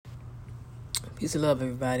Peace and love,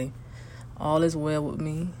 everybody. All is well with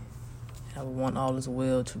me. I want all is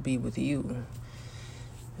well to be with you.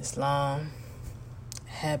 Islam,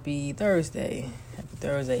 happy Thursday. Happy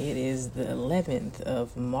Thursday. It is the 11th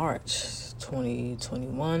of March,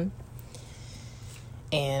 2021.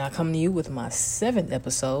 And I come to you with my 7th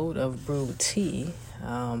episode of Brew Tea.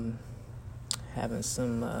 Having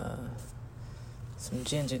some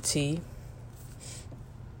ginger tea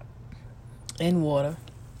and water.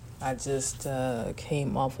 I just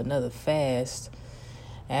came off another fast,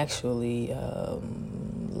 actually,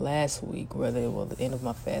 last week, the end of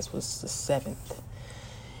my fast was the 7th.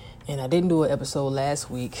 And I didn't do an episode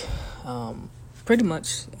last week. Pretty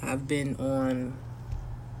much, I've been on,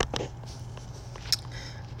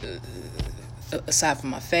 aside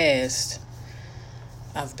from my fast,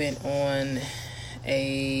 I've been on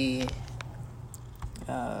a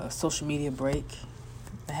social media break.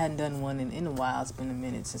 I hadn't done one in a while. It's been a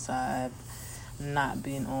minute since I've not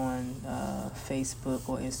been on Facebook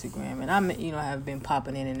or Instagram. And I have been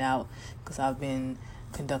popping in and out because I've been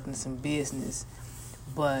conducting some business.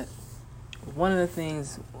 But one of the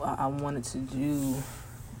things I wanted to do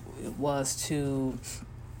was to,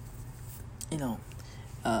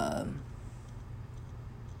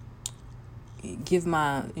 give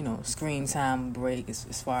my, screen time a break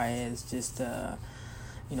as far as just,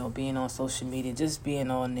 being on social media, just being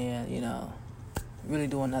on there, really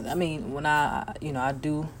doing nothing. I mean, when I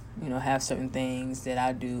do, have certain things that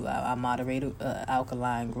I do. I moderate an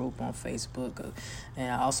alkaline group on Facebook,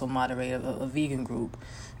 and I also moderate a vegan group,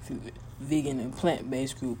 vegan and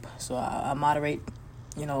plant-based group. So I moderate,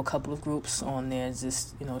 a couple of groups on there,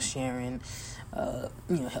 just, sharing,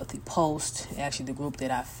 healthy posts. Actually, the group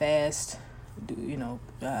that I fast,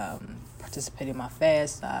 participate in my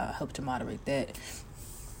fast, I help to moderate that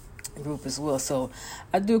group as well. So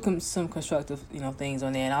I do some constructive, things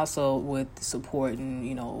on there, and also with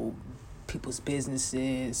supporting, people's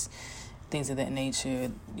businesses, things of that nature,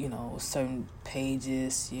 certain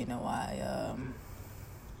pages. I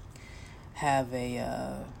have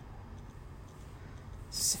a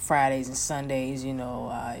Fridays and Sundays,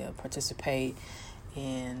 I participate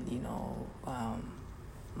in,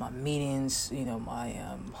 my meetings,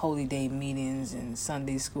 my holy day meetings and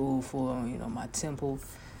Sunday school for, my temple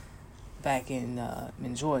back in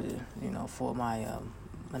Georgia, for my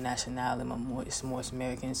nationality. I'm more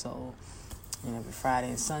American, so every Friday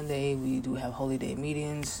and Sunday we do have holy day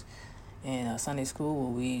meetings and Sunday school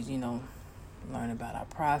where we learn about our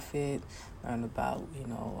prophet, learn about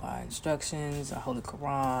our instructions, our holy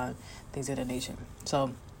Quran, things of that nature.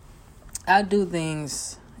 So I do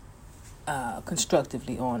things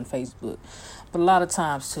constructively on Facebook, but a lot of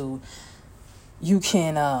times too you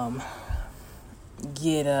can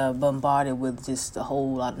get bombarded with just a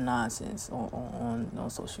whole lot of nonsense on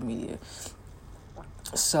social media.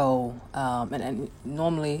 So, and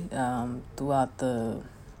normally throughout the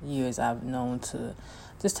years, I've known to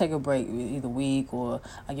just take a break, either week or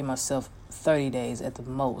I give myself 30 days at the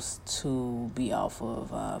most to be off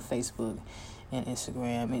of Facebook and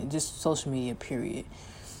Instagram and just social media, period.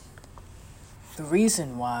 The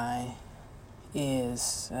reason why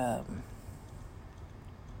is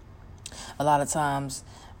a lot of times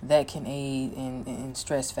that can aid in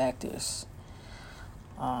stress factors.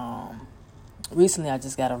 Recently, I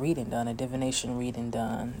just got a divination reading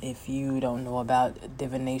done. If you don't know about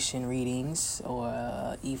divination readings or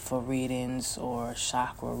Ifa readings or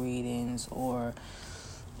chakra readings or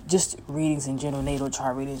just readings in general, natal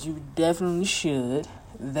chart readings, you definitely should.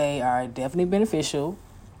 They are definitely beneficial.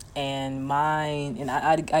 And mine, and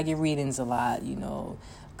I get readings a lot,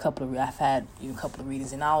 I've had a couple of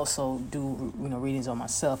readings, and I also do readings on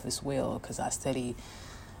myself as well because I study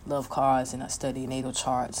love cards and I study natal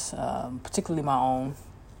charts, particularly my own,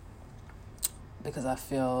 because I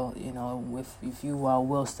feel if you are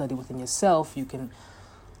well studied within yourself, you can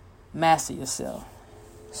master yourself.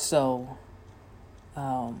 So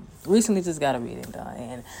recently just got a reading done,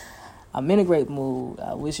 and I'm in a great mood.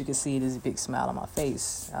 I wish you could see this big smile on my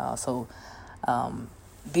face.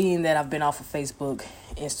 Being that I've been off of Facebook,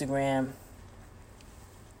 Instagram,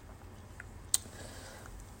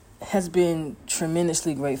 has been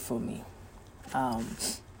tremendously great for me. I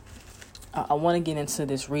want to get into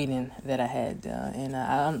this reading that I had, and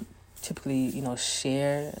I typically,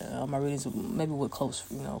 share my readings maybe with close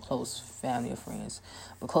family or friends,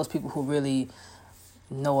 but close people who really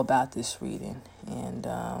know about this reading. And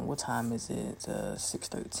what time is it?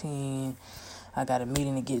 6:13. I got a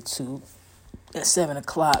meeting to get to at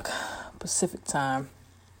 7:00 Pacific time,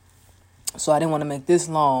 so I didn't want to make this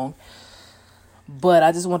long. But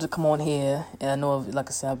I just wanted to come on here, and I know, like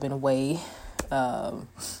I said, I've been away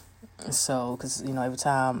So, because, every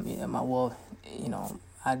time,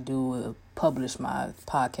 I do publish my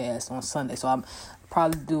podcast on Sunday. So I'm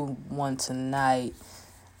probably do one tonight,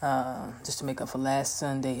 just to make up for last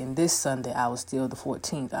Sunday. And this Sunday, the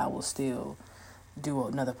 14th, I will still do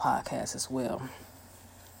another podcast as well.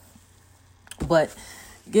 But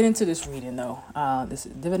get into this reading, though. This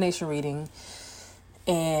divination reading.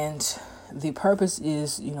 And the purpose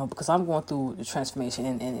is, because I'm going through the transformation,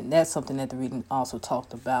 and that's something that the reading also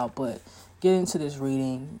talked about. But get into this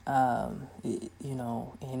reading, and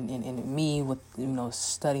me with,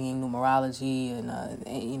 studying numerology and,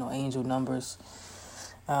 angel numbers.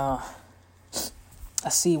 I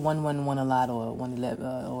see 111 a lot, or 111,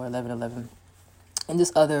 or 1111. And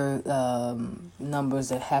just other numbers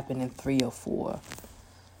that happen in 3 or 4.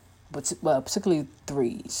 But particularly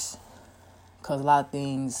 3s. Because a lot of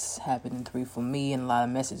things happen in 3 for me, and a lot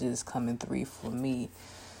of messages come in 3 for me.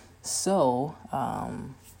 So,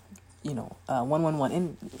 111.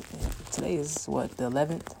 And today is the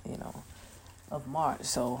 11th, of March.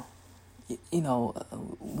 So,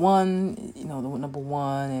 one, the number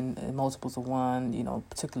 1 and multiples of 1,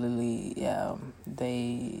 particularly,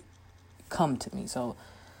 they come to me. So,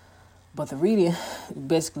 but the reading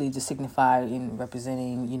basically just signified in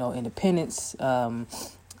representing, independence,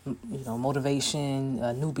 motivation,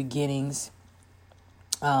 new beginnings,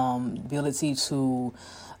 ability to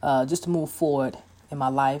just to move forward in my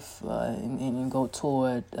life and go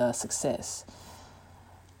toward success.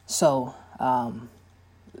 So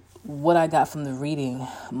what I got from the reading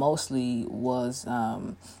mostly was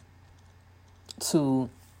to,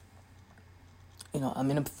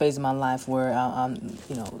 I'm in a phase of my life where I'm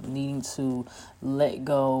needing to let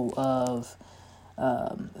go of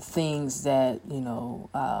things that, no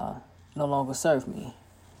longer serve me.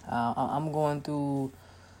 I'm going through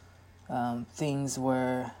things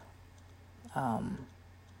where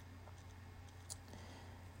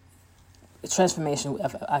transformation,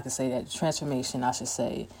 if I could say that, transformation, I should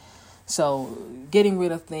say. So getting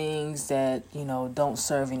rid of things that, don't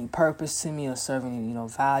serve any purpose to me or serve any,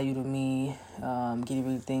 value to me. Getting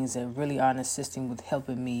rid of things that really aren't assisting with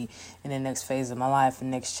helping me in the next phase of my life, the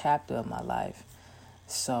next chapter of my life.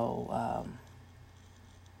 So,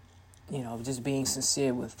 just being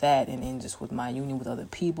sincere with that and just with my union with other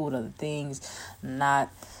people, with other things, not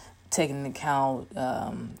taking into account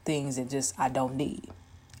things that just I don't need.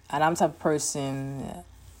 And I'm the type of person,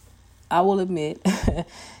 I will admit,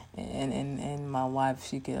 and my wife,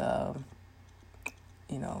 she could,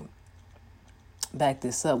 back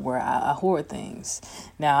this up, where I hoard things.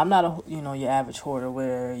 Now, I'm not your average hoarder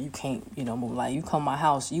where you can't, move. Like, you come to my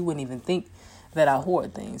house, you wouldn't even think that I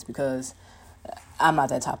hoard things, because I'm not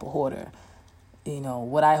that type of hoarder.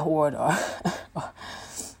 What I hoard are,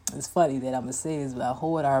 it's funny that I'm going to say this, but I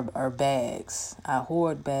hoard our bags. I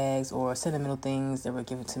hoard bags or sentimental things that were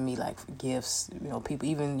given to me, like gifts, people,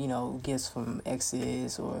 even, gifts from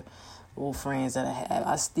exes or old friends that I have.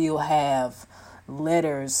 I still have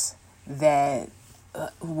letters that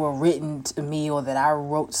were written to me, or that I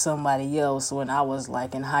wrote somebody else when I was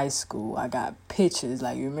like in high school. I got pictures,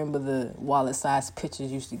 like, you remember the wallet-sized pictures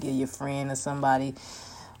you used to give your friend or somebody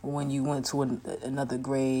when you went to another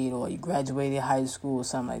grade, or you graduated high school or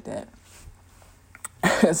something like that.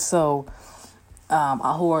 So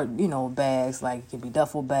I hoard, bags, like it could be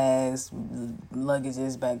duffel bags,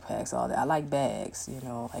 luggages, backpacks, all that. I like bags,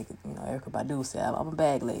 like, Erykah Badu said, I'm a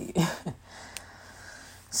bag lady.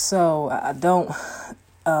 So I don't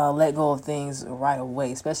let go of things right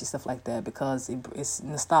away, especially stuff like that, because it's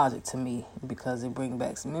nostalgic to me, because it brings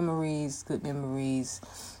back some memories, good memories,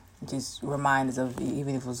 just reminders of,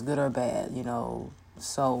 even if it was good or bad,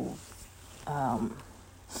 So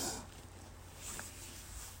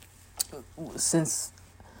since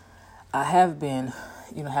I have been,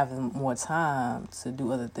 having more time to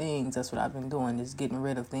do other things, that's what I've been doing, is getting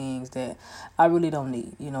rid of things that I really don't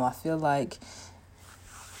need. I feel like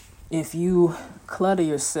if you clutter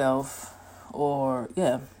yourself, or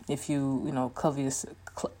if you cover yourself,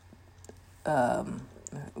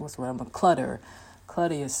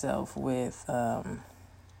 clutter yourself with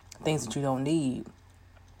things that you don't need,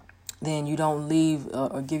 then you don't leave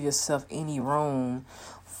or give yourself any room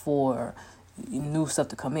for new stuff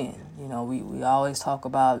to come in. We always talk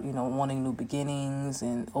about, wanting new beginnings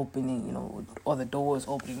and opening, other doors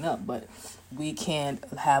opening up, but we can't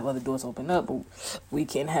have other doors open up, but we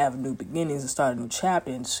can have new beginnings and start a new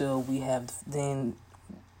chapter until we have then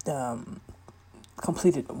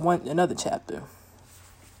completed another chapter.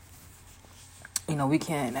 We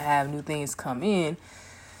can't have new things come in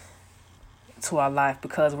to our life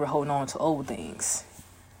because we're holding on to old things.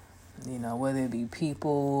 Whether it be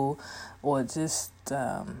people or just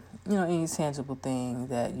any tangible thing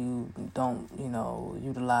that you don't,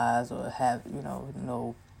 utilize or have,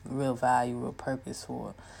 no real value or purpose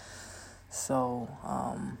for. So,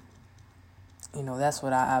 that's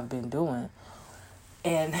what I've been doing.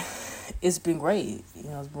 And it's been great.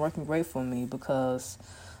 It's been working great for me because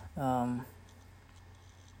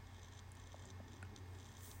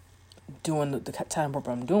doing the time work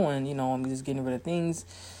I'm doing, I'm just getting rid of things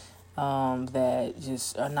that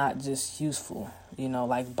just are not just useful,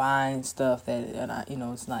 like buying stuff that are not,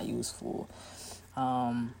 it's not useful.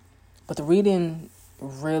 But the reading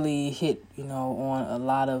really hit, on a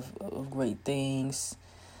lot of great things.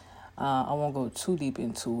 I won't go too deep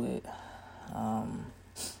into it.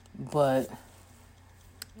 But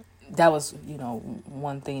that was,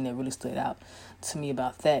 one thing that really stood out to me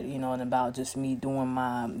about that, and about just me doing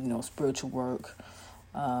my, spiritual work,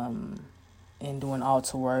 and doing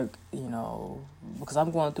altar work, because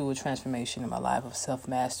I'm going through a transformation in my life of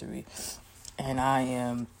self-mastery, and I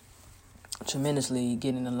am tremendously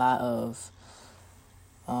getting a lot of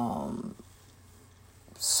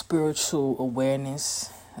spiritual awareness.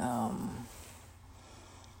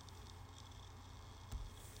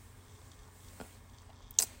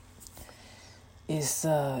 It's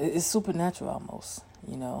supernatural almost,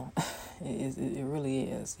 it really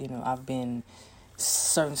is. I've been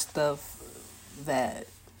certain stuff that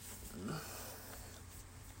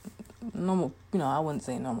normal, I wouldn't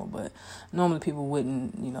say normal, but normally people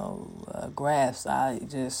wouldn't, grasp. I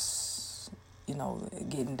just,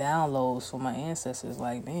 getting downloads from my ancestors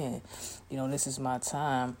like, man, this is my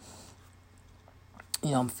time.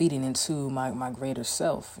 I'm feeding into my greater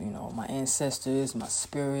self, my ancestors, my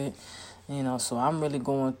spirit, so I'm really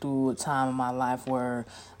going through a time in my life where,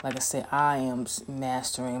 like I said, I am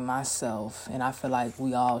mastering myself, and I feel like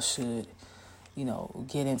we all should,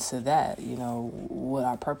 get into that, what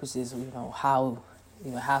our purpose is, how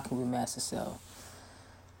can we master self?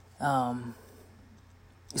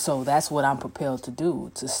 So that's what I'm prepared to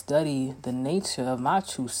do, to study the nature of my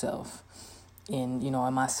true self in,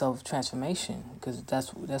 in my self-transformation, because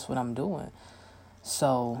that's what I'm doing.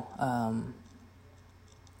 So,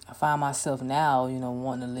 I find myself now,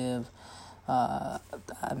 wanting to live, I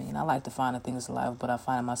like the finer things in life, but I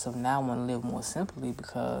find myself now wanting to live more simply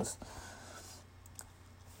because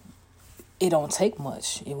it don't take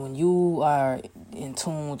much. And when you are in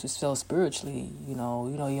tune with yourself spiritually, you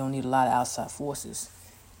don't need a lot of outside forces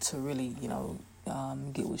to really,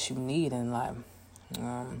 get what you need in life.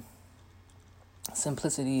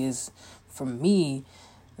 Simplicity is, for me,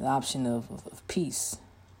 the option of peace.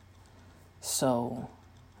 So,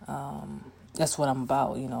 that's what I'm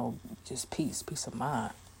about, just peace of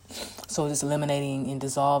mind. So just eliminating and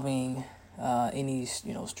dissolving any,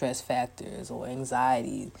 stress factors or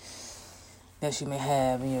anxiety that you may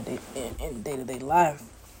have in your day-to-day life.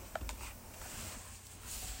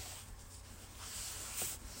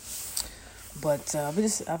 But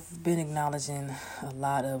I've been acknowledging a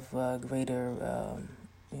lot of greater,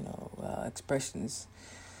 expressions.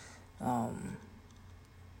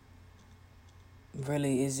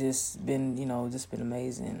 Really, it's just been, been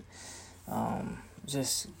amazing.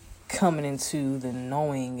 Just coming into the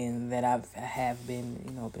knowing and that I have been,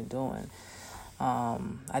 been doing.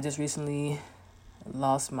 I just recently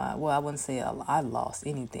lost I wouldn't say I lost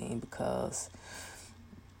anything because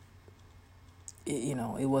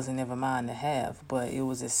it wasn't ever mine to have, but it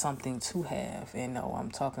was just something to have. And what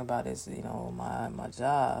I'm talking about is, my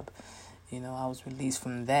job. I was released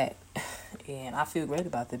from that, and I feel great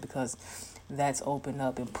about that because that's opened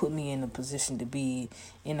up and put me in a position to be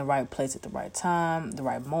in the right place at the right time, the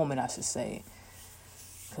right moment, I should say.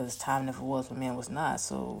 Because time never was when man was not.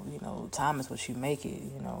 So, time is what you make it,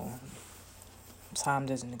 Time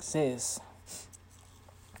doesn't exist.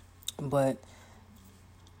 But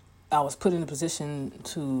I was put in a position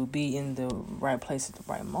to be in the right place at the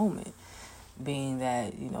right moment. Being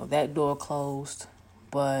that, that door closed,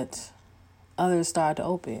 but others started to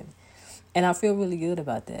open. And I feel really good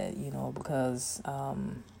about that, because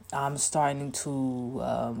I'm starting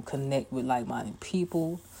to connect with like-minded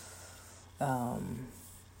people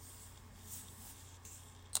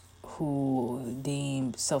who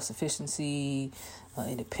deem self-sufficiency,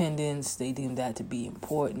 independence, they deem that to be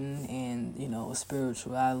important, and,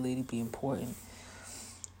 spirituality to be important.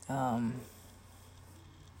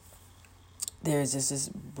 There's just this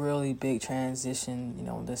really big transition,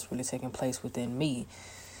 that's really taking place within me.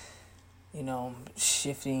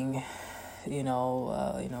 Shifting,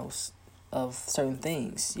 of certain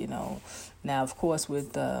things, Now, of course,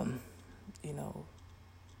 with,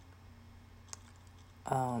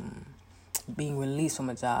 being released from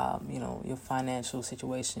a job, your financial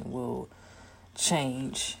situation will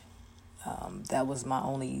change, that was my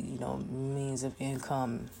only, means of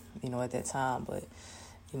income, at that time. But,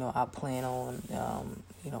 I plan on,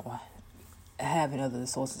 having other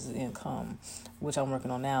sources of income, which I'm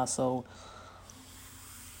working on now. So,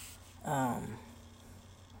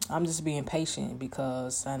 I'm just being patient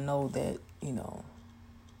because I know that,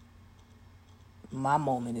 my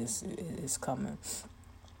moment is coming.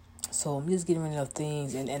 So I'm just getting rid of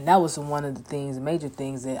things, and that was one of the things, major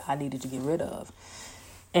things that I needed to get rid of.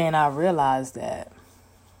 And I realized that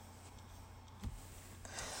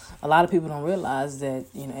a lot of people don't realize that,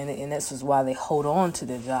 and this is why they hold on to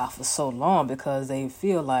their job for so long, because they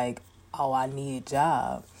feel like, oh, I need a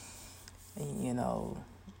job, and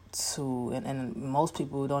most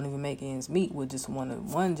people don't even make ends meet with just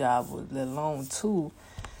one job, let alone two.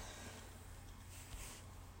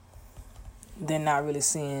 They're not really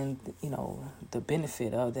seeing, the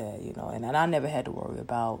benefit of that, and I never had to worry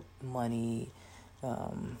about money,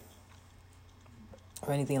 or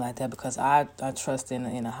anything like that, because I trust in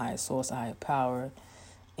a higher source, a higher power,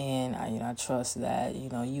 and I trust that,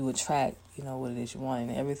 you attract, what it is you want,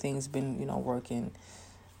 and everything's been, working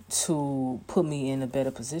to put me in a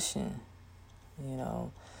better position,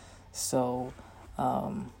 so,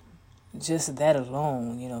 just that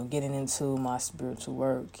alone, getting into my spiritual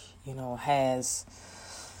work, has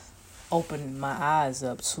opened my eyes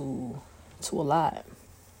up to a lot.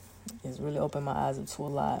 It's really opened my eyes up to a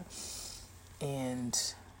lot. And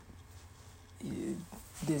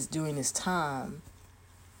during this time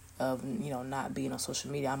of, not being on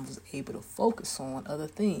social media, I was able to focus on other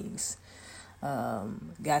things.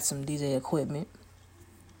 Got some DJ equipment.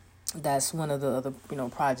 That's one of the other,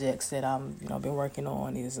 projects that I'm, been working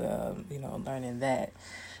on is, learning that.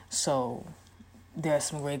 So there's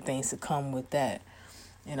some great things to come with that.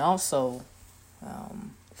 And also,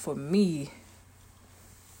 for me,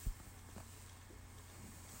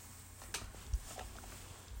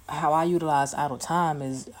 how I utilize idle time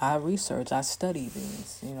is I research, I study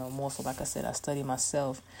things, more so, like I said, I study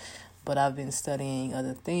myself, but I've been studying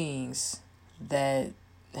other things that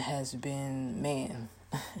has been, man,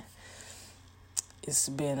 it's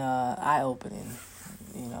been eye-opening,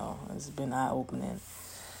 it's been eye-opening,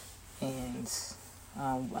 and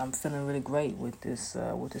I'm feeling really great with this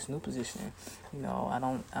new position. I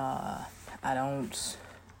don't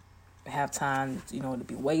have time, to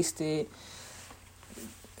be wasted,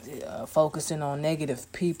 focusing on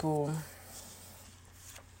negative people,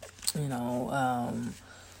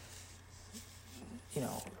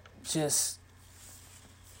 just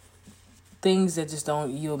things that just don't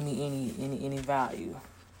yield me any value,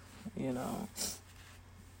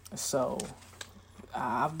 So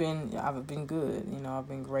I've been good, I've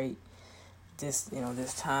been great. This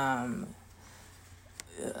time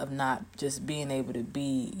of not just being able to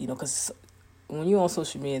be, because when you're on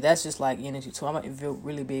social media, that's just like energy too. I'm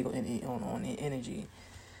really big on energy,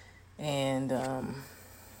 and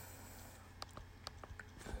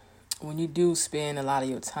when you do spend a lot of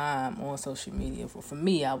your time on social media, for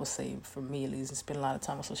me, I would say, for me at least, spend a lot of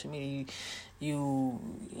time on social media, you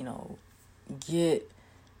get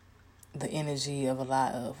the energy of a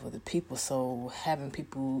lot of other people. So having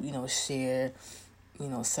people, share,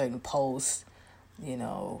 certain posts,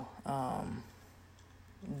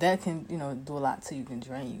 that can, do a lot to you, can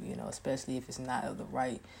drain you, especially if it's not of the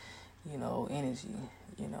right, energy,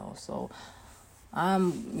 So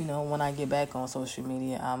I'm, when I get back on social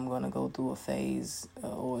media, I'm going to go through a phase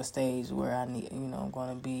or a stage where I need, I'm going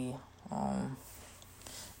to be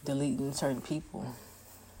deleting certain people,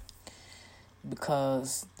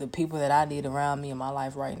 because the people that I need around me in my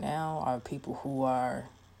life right now are people who are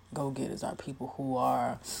go-getters, are people who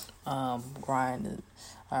are grinders,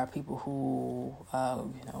 are people who,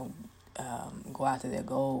 go after their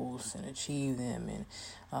goals and achieve them, and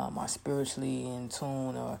are spiritually in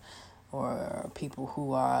tune, or people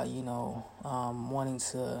who are, wanting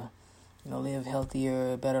to, live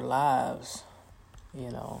healthier, better lives,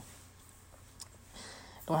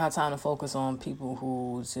 Don't have time to focus on people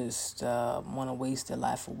who just want to waste their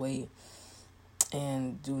life away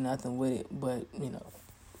and do nothing with it, but,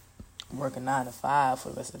 work a 9 to 5 for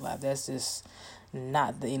the rest of their life. That's just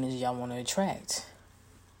not the energy I want to attract.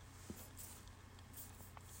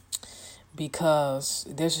 Because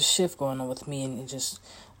there's a shift going on with me in just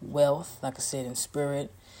wealth, like I said, in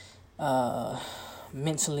spirit,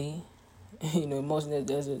 mentally, emotionally.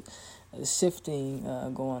 There's a shifting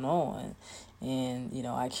going on, and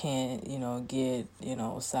I can't get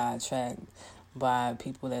sidetracked by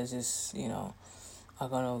people that just are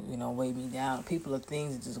gonna weigh me down. People or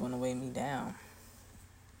things are just gonna weigh me down.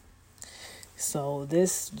 So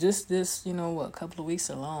this couple of weeks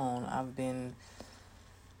alone, I've been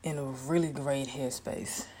in a really great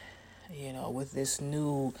headspace. With this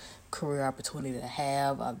new career opportunity that I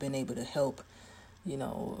have, I've been able to help,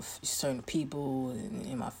 certain people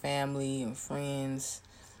in my family and friends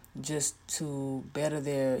just to better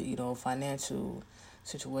their, financial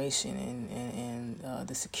situation and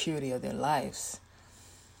the security of their lives.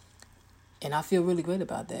 And I feel really great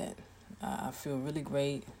about that. I feel really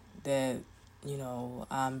great that,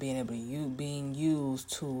 I'm being able to being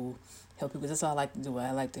used to help people. That's all I like to do.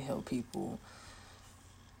 I like to help people.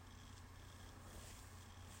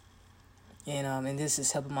 And this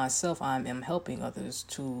is helping myself. I'm helping others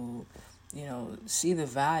to, see the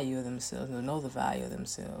value of themselves, know the value of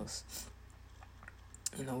themselves.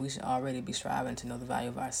 We should already be striving to know the value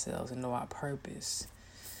of ourselves and know our purpose.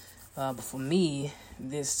 But for me,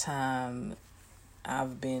 this time,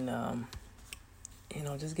 I've been,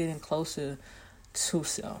 just getting closer to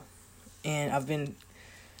self. And I've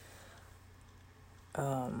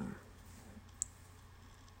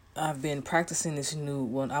been, practicing this new,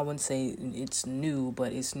 well, I wouldn't say it's new,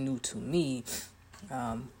 but it's new to me.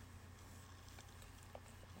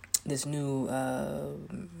 This new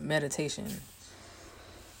meditation.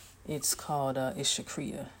 It's called Isha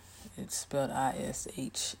Kriya. It's spelled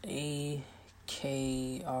Ishakriya.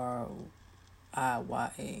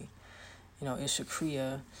 Isha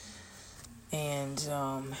Kriya. And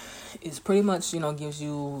it's pretty much, gives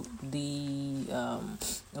you the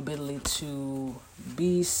ability to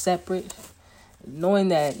be separate, knowing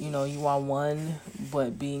that, you are one,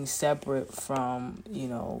 but being separate from,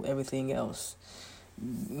 everything else.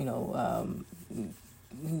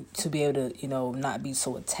 To be able to, not be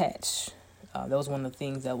so attached. That was one of the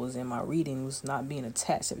things that was in my reading, was not being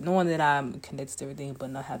attached. Knowing that I'm connected to everything, but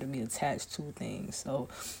not having to be attached to things. So,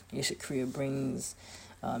 Isha Kriya brings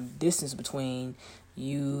distance between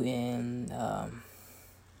you and,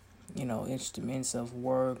 instruments of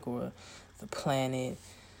work or the planet.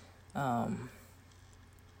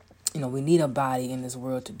 We need a body in this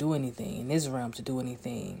world to do anything, in this realm to do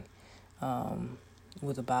anything,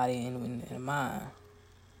 with a body and a mind.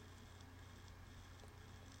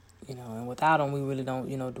 And without them, we really don't,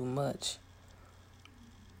 do much.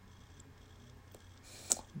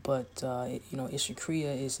 But, Isha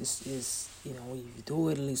Kriya is when you do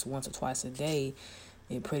it at least once or twice a day,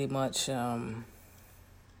 it pretty much,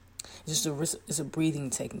 it's a breathing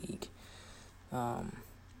technique.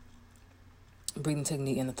 Breathing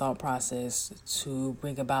technique in the thought process to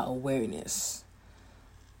bring about awareness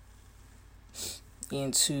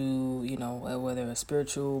into, whether a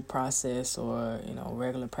spiritual process or,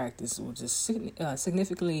 regular practice will just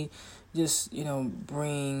significantly just,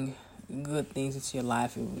 bring good things into your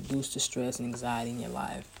life and reduce the stress and anxiety in your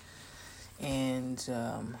life. And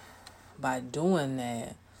by doing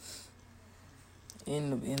that,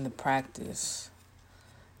 in the practice,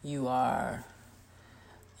 you are,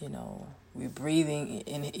 you're breathing,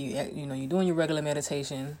 and you're doing your regular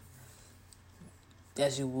meditation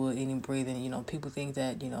as you would any breathing. People think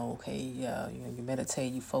that, you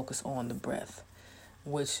meditate, you focus on the breath,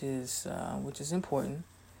 which is important.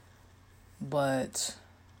 But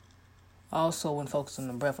also when focusing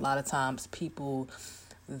on the breath, a lot of times people,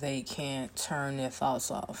 they can't turn their thoughts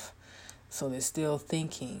off. So they're still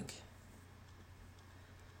thinking.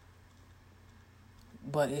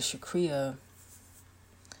 But Isha Kriya,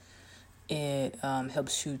 it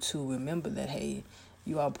helps you to remember that, hey,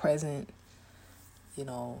 you are present,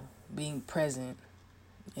 being present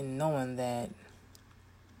and knowing that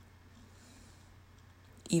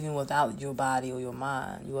even without your body or your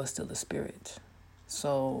mind, you are still a spirit.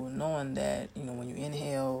 So knowing that, when you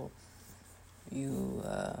inhale, you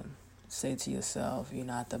say to yourself, you're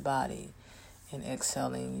not the body. And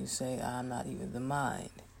exhaling, you say, I'm not even the mind.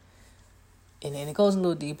 And it goes a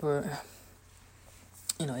little deeper.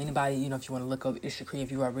 Anybody, if you want to look up Isha Kriya,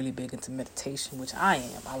 if you are really big into meditation, which I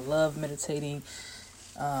am. I love meditating.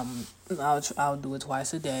 I'll do it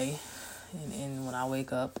twice a day. And when I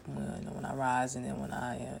wake up, when I rise, and then when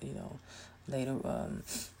I, later,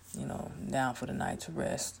 down for the night to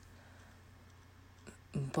rest.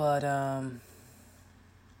 But,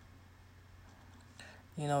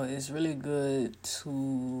 it's really good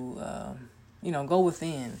to, go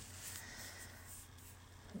within.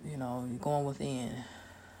 Going within.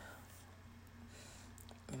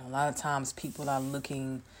 A lot of times people are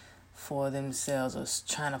looking for themselves or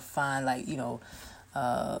trying to find,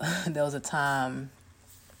 there was a time,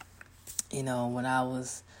 when I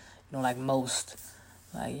was, like most,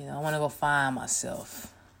 I want to go find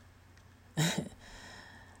myself.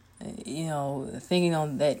 Thinking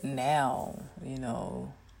on that now,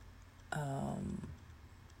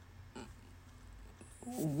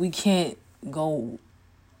 we can't go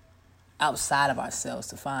outside of ourselves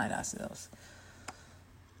to find ourselves.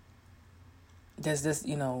 There's this,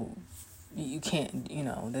 you can't,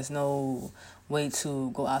 there's no way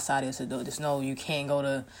to go outside of yourself. There's no, you can't go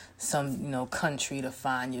to some, country to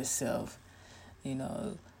find yourself,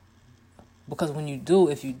 because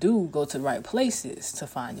if you do go to the right places to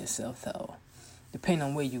find yourself, though, depending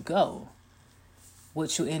on where you go,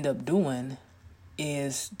 what you end up doing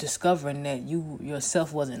is discovering that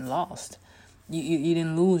yourself wasn't lost. You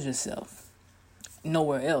didn't lose yourself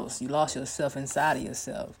nowhere else. You lost yourself inside of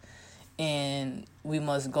yourself. And we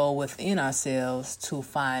must go within ourselves to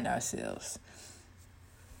find ourselves.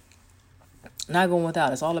 Not going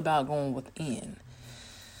without. It's all about going within.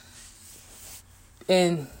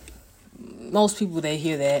 And most people, they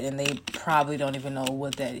hear that and they probably don't even know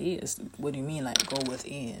what that is. What do you mean, like, go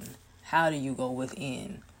within? How do you go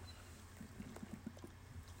within?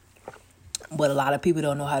 But a lot of people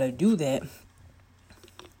don't know how to do that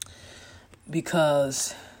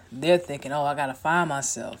because they're thinking, I got to find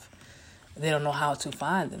myself. They don't know how to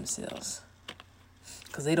find themselves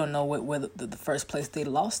because they don't know where the first place they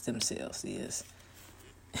lost themselves is.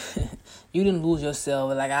 You didn't lose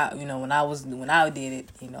yourself. Like when I did it,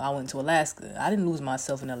 I went to Alaska. I didn't lose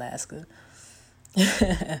myself in Alaska.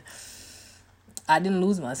 I didn't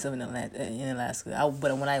lose myself in Alaska.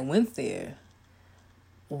 But when I went there,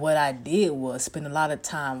 what I did was spend a lot of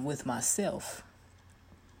time with myself,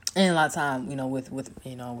 and a lot of time, with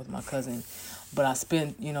my cousin. But I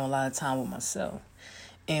spent, a lot of time with myself.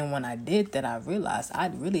 And when I did that, I realized I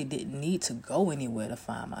really didn't need to go anywhere to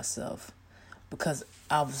find myself because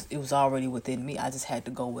it was already within me. I just had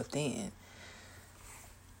to go within.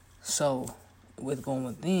 So with going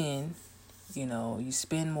within, you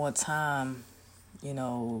spend more time,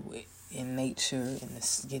 in nature,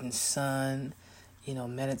 getting sun,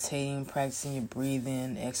 meditating, practicing your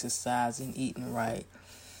breathing, exercising, eating right.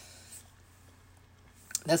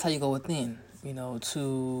 That's how you go within,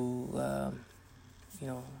 to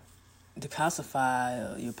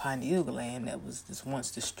decalcify your pineal gland that was just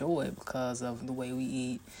once destroyed because of the way we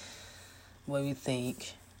eat, the way we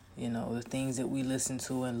think, the things that we listen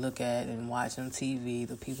to and look at and watch on TV,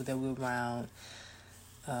 the people that we're around,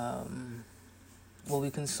 what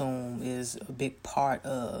we consume is a big part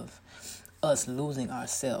of us losing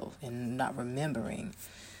ourselves and not remembering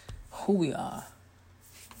who we are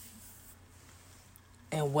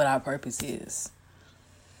and what our purpose is.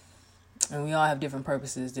 And we all have different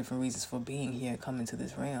purposes, different reasons for being here, coming to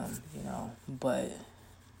this realm, But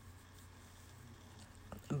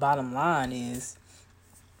bottom line is,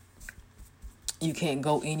 you can't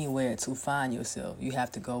go anywhere to find yourself. You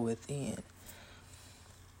have to go within.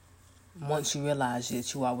 Once you realize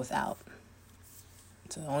that you are without.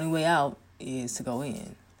 So the only way out is to go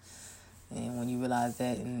in. And when you realize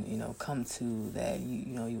that and, come to that,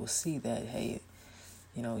 you will see that, hey,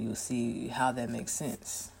 you'll see how that makes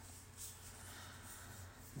sense.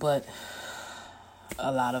 But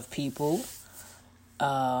a lot of people,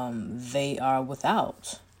 they are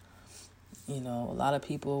without. A lot of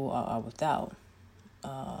people are without.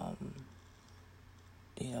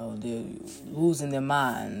 They're losing their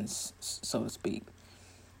minds, so to speak.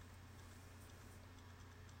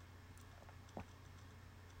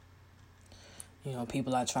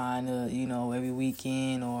 People are trying to, every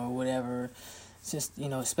weekend or whatever, just,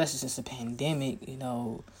 especially since the pandemic,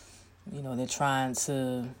 they're trying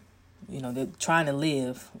to,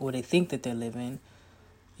 live, or they think that they're living,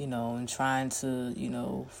 and trying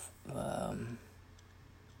to,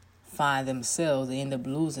 find themselves. They end up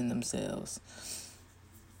losing themselves.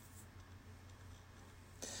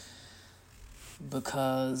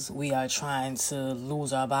 Because we are trying to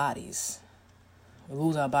lose our bodies.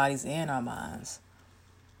 Lose our bodies and our minds.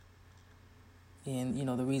 And,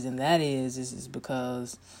 the reason that is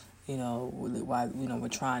because, why, we're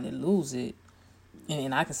trying to lose it.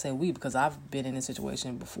 And I can say we, because I've been in this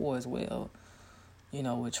situation before as well.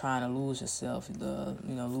 We're trying to lose yourself,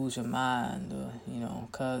 lose your mind,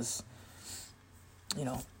 because,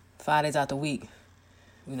 5 days out the week,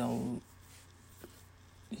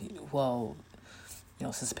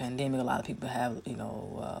 since the pandemic, a lot of people have,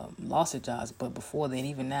 lost their jobs. But before then,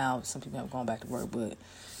 even now, some people have gone back to work. But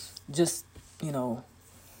just, in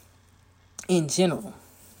general,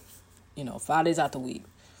 5 days out the week,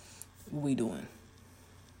 what we doing?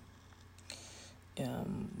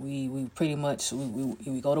 We pretty much,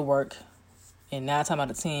 we go to work, and 9 times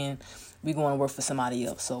out of 10, we going to work for somebody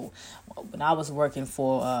else. So when I was working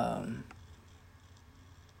for,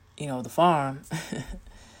 the farm,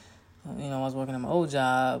 I was working at my old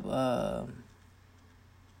job,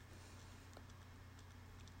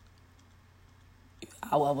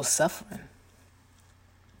 I was suffering.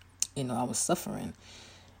 I was suffering.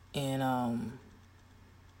 And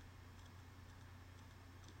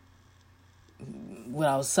what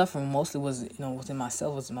I was suffering mostly was, within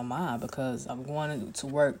myself, was my mind, because I'm going to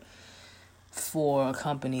work for a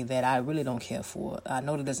company that I really don't care for. I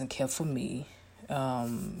know that doesn't care for me.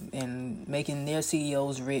 And making their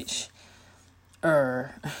CEOs rich, not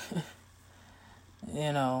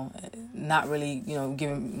really,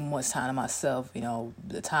 giving much time to myself.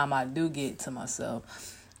 The time I do get to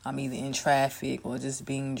myself, I'm either in traffic or just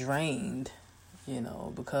being drained,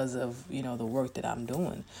 because of, the work that I'm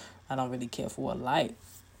doing. I don't really care for a light.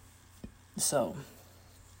 So,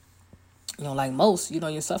 like most,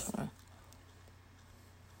 you're suffering.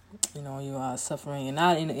 You are suffering, and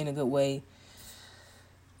not in a good way.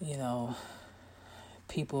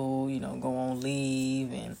 People, go on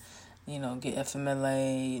leave and, get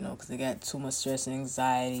FMLA, because they got too much stress and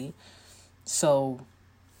anxiety. So,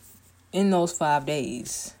 in those 5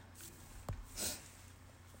 days,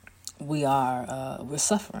 we're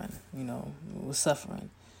suffering, we're suffering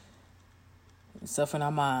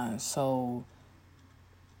our minds. So,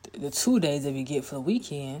 the 2 days that we get for the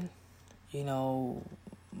weekend,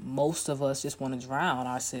 most of us just want to drown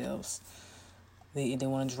ourselves. They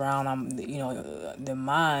want to drown their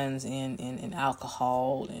minds in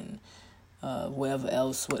alcohol and whatever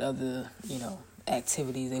else, what other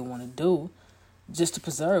activities they want to do, just to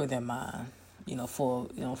preserve their mind, for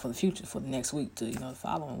the future, for the next week to the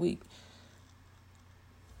following week.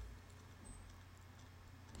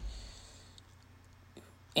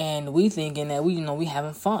 And we thinking that we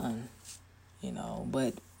having fun,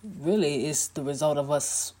 but really it's the result of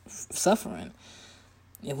us suffering.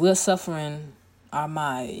 If we're suffering our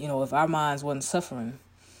mind, if our minds wasn't suffering,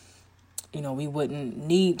 we wouldn't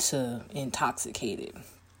need to intoxicate it,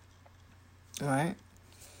 right?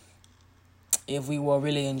 If we were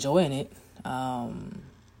really enjoying it,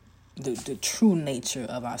 the true nature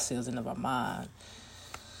of ourselves and of our mind,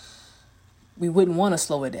 we wouldn't want to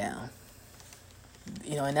slow it down.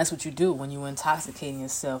 And that's what you do when you're intoxicating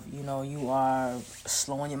yourself. You are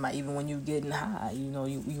slowing your mind. Even when you're getting high,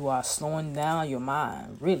 you are slowing down your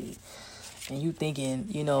mind, really. And you thinking,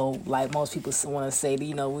 like most people want to say,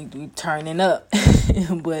 we turning up,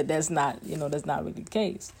 but that's not really the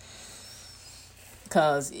case.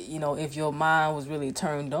 Because, if your mind was really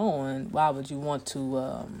turned on, why would you want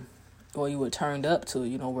to, or you were turned up to,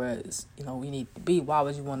 where we need to be, why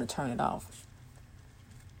would you want to turn it off?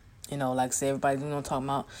 Like say everybody, talking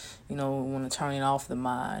about, want to turn it off the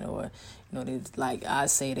mind, or, they, like I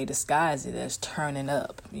say, they disguise it as turning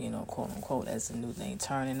up, quote unquote, that's a new thing,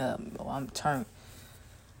 turning up. Oh, I'm turned,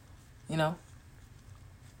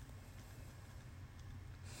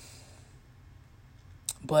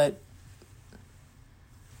 But,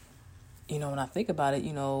 when I think about it,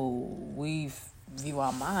 we view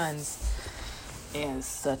our minds as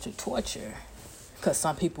such a torture. Because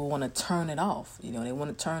some people want to turn it off. They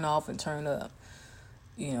want to turn off and turn up.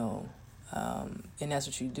 And that's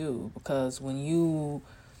what you do. Because when you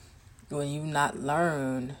not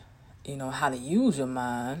learn, how to use your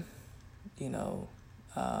mind, it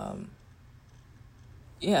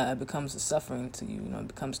becomes a suffering to you. It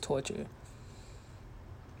becomes torture.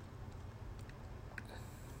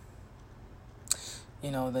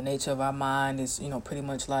 The nature of our mind is, pretty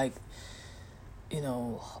much like,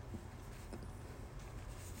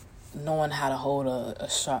 knowing how to hold a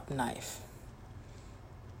sharp knife.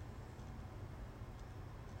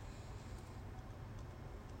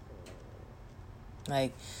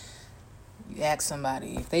 Like, you ask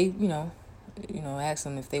somebody if they, ask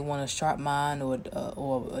them if they want a sharp mind or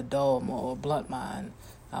a dull or a blunt mind.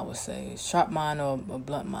 I would say sharp mind or a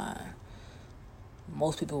blunt mind.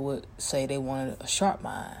 Most people would say they wanted a sharp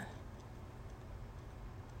mind.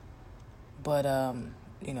 But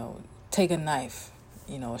take a knife.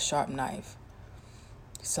 A sharp knife.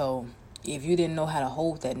 So if you didn't know how to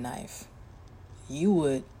hold that knife, you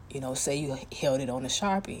would, say you held it on the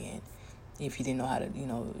sharp end. If you didn't know how to,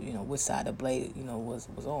 which side the blade,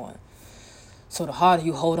 was on. So the harder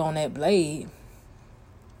you hold on that blade,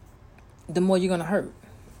 the more you're going to hurt.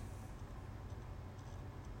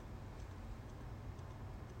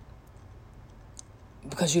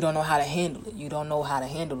 Because you don't know how to handle it. You don't know how to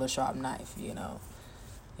handle a sharp knife,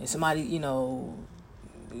 If somebody,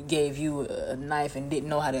 gave you a knife and didn't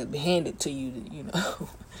know how to hand it to you,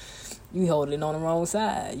 you hold it on the wrong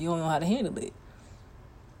side. You don't know how to handle it.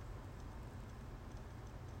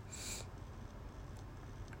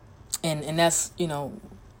 And that's,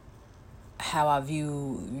 how I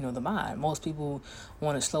view, the mind. Most people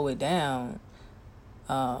want to slow it down,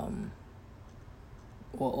 or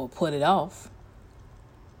put it off.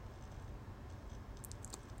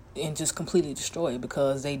 and just completely destroy it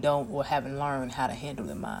because they don't or haven't learned how to handle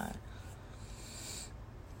their mind.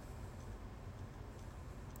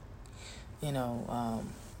 You know,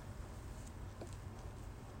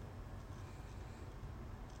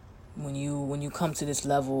 when you come to this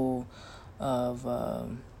level of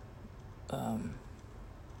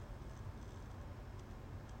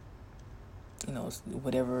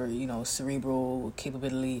whatever, cerebral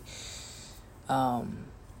capability,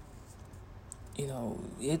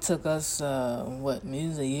 it took us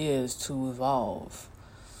millions of years to evolve,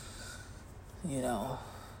 and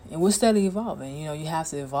we're steadily evolving. You have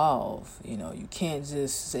to evolve. You can't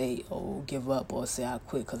just say, oh, give up, or say I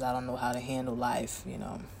quit because I don't know how to handle life.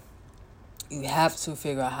 You have to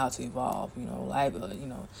figure out how to evolve.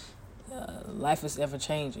 Life is ever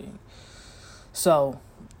changing. So,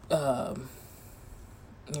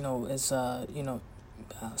 as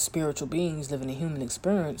spiritual beings living a human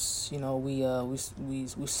experience, we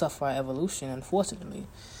suffer our evolution, unfortunately.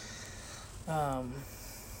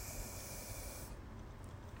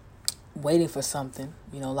 Waiting for something,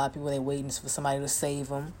 a lot of people, they waiting for somebody to save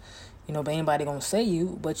them, but anybody gonna save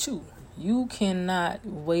you but you. You cannot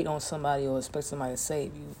wait on somebody or expect somebody to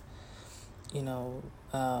save you.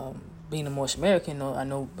 Being a Moorish American, I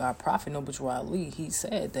know our prophet, Noble Drew Ali, he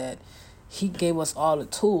said that he gave us all the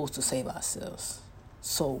tools to save ourselves.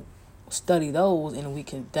 So study those and we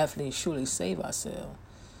can definitely surely save ourselves.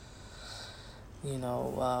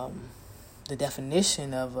 The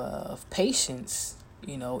definition of patience,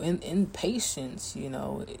 in patience, you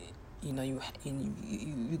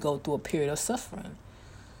go through a period of suffering.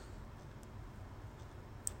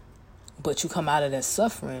 But you come out of that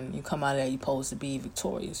suffering, you're supposed to be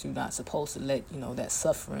victorious. You're not supposed to let, that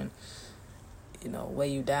suffering, weigh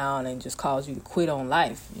you down and just cause you to quit on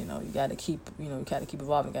life. You got to keep,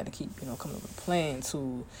 evolving. You got to keep, coming up with a plan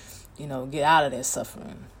to, get out of that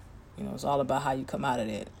suffering. It's all about how you come out of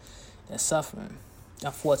that suffering.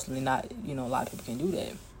 Unfortunately, not, a lot of people can do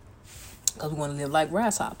that because we want to live like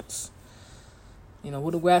grasshoppers.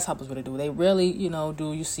 What do grasshoppers really do? They rarely,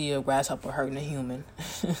 do you see a grasshopper hurting a human.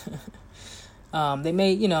 They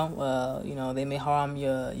may, they may harm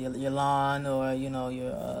your lawn or,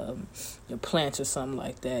 your plants or something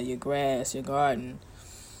like that, your grass, your garden.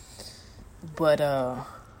 But,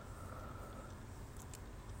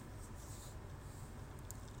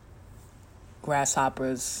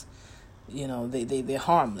 grasshoppers, they're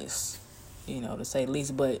harmless, to say the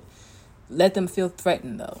least. But let them feel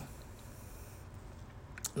threatened, though.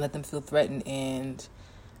 Let them feel threatened, and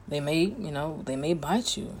they may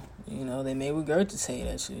bite you. They may regurgitate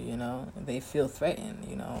at you. They feel threatened.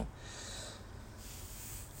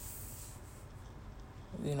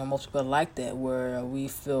 Most people are like that, where we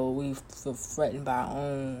feel threatened by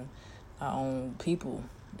our own people.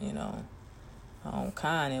 Our own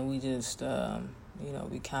kind, and we just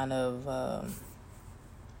we kind of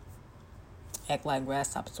act like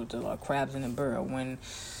grasshoppers or crabs in a barrel when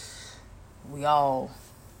we all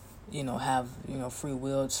have free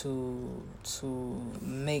will to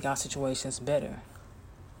make our situations better.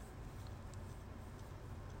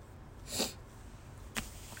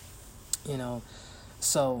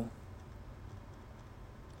 So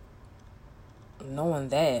knowing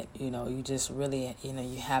that, you just really,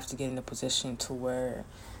 you have to get in a position to where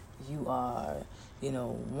you are,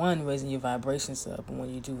 one, raising your vibrations up. And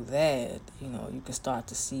when you do that, you can start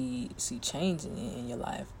to see change in your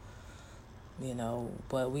life.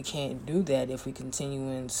 But we can't do that if we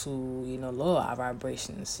continue to, lower our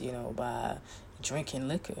vibrations, by drinking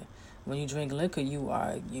liquor. When you drink liquor, you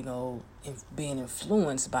are, being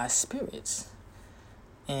influenced by spirits.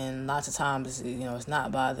 And lots of times, it's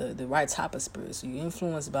not by the right type of spirits. You're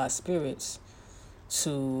influenced by spirits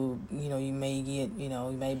to, you may get, you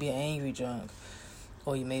may be an angry drunk,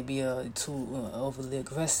 or you may be a too overly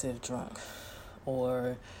aggressive drunk,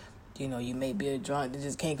 or, you may be a drunk that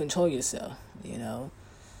just can't control yourself, And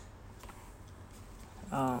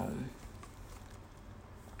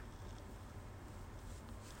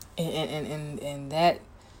that,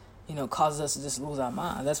 causes us to just lose our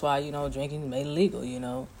mind. That's why, drinking is made illegal,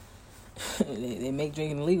 They make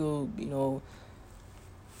drinking illegal,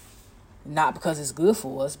 not because it's good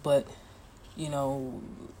for us, but,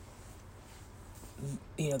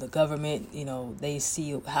 the government, they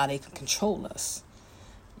see how they can control us,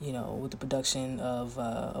 with the production of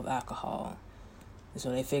alcohol. So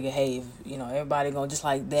they figure, hey, if, everybody going just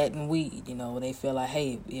like that and weed, they feel like,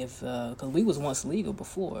 hey, if, because weed was once legal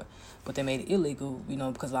before, but they made it illegal,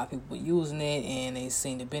 because a lot of people were using it and they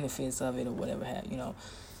seen the benefits of it or whatever,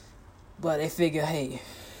 But they figure, hey,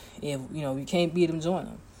 if, you can't beat them, join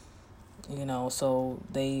them. So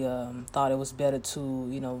they thought it was better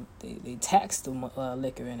to, they taxed the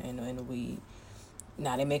liquor and the weed.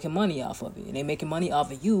 Now they're making money off of it. And they're making money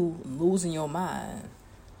off of you losing your mind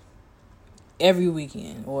every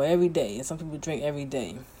weekend or every day. And some people drink every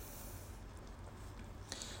day.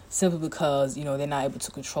 Simply because, they're not able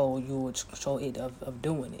to control you or to control it of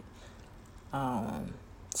doing it.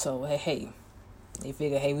 So, hey, they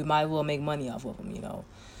figure, hey, we might as well make money off of them,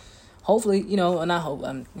 Hopefully, not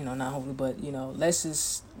hopefully, but, let's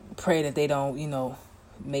just pray that they don't,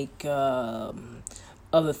 make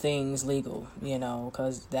other things legal,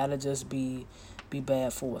 because that'll just be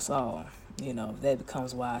bad for us all, if that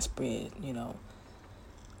becomes widespread,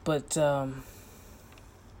 But,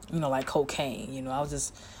 like cocaine, I was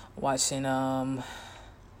just watching, I'm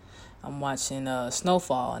watching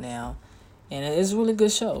Snowfall now. And it's a really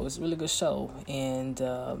good show. And,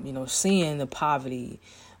 seeing the poverty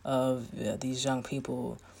of these young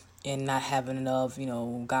people and not having enough,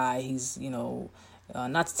 guy, he's,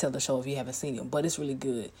 not to tell the show if you haven't seen it, but it's really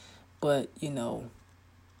good. But, young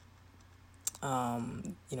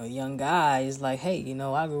guy is like, hey,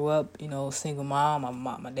 I grew up, single mom,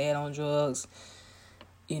 my dad on drugs.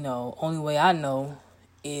 Only way I know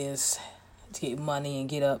is to get money and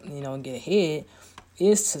get up, and get ahead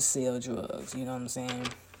is to sell drugs, you know what I'm saying?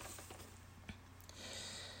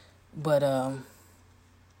 But,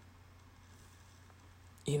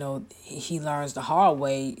 he learns the hard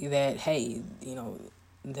way that, hey,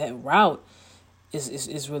 that route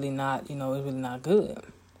is really not, it's really not good,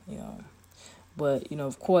 But,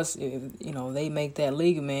 of course, if, they make that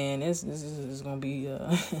legal, man, it's going to be,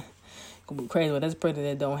 gonna be crazy, but that's pretty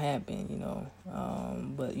that don't happen,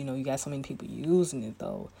 But, you got so many people using it,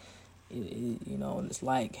 though. It's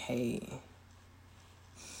like, hey,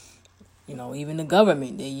 even the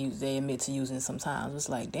government, they admit to using it sometimes. It's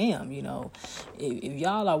like, damn, if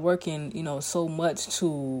y'all are working, so much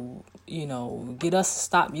to, get us to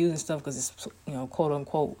stop using stuff because it's, quote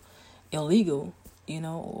unquote illegal,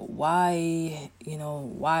 why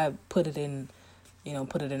put it in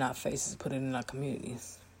our faces, put it in our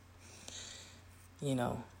communities,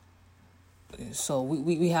 So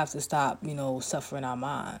we have to stop, suffering our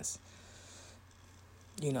minds.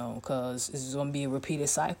 Because it's going to be a repeated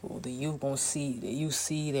cycle. The youth going to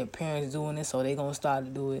see their parents doing it, so they're going to start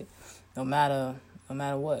to do it no matter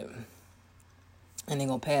what. And they're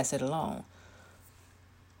going to pass it along.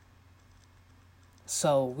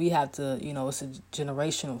 So we have to, it's a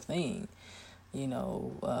generational thing. If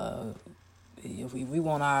we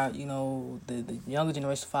want our, the younger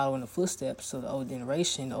generation to follow in the footsteps of the older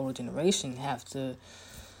generation have to,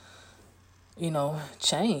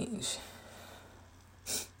 change.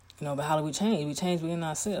 But how do we change? We change within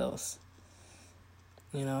ourselves,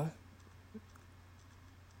 And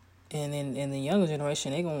then the younger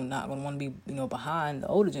generation, they're not gonna want to be, behind the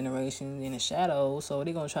older generation in the shadows. So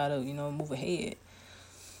they're gonna try to, move ahead.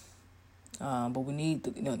 But we need,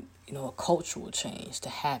 a cultural change to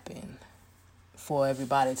happen for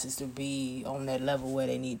everybody to be on that level where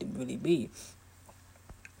they need to really be.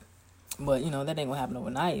 But that ain't gonna happen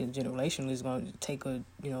overnight. Generationally, it's gonna take a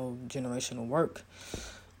generational work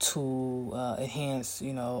to enhance,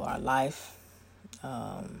 our life.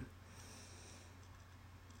 But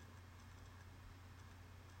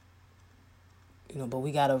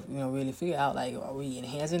we gotta, really figure out, like, are we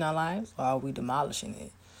enhancing our lives or are we demolishing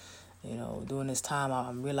it? During this time,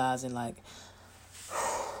 I'm realizing, like,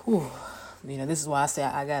 this is why I say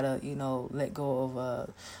I gotta, let go of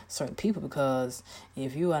certain people, because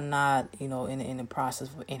if you are not, in the process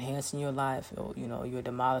of enhancing your life, or you're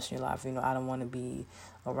demolishing your life, I don't want to be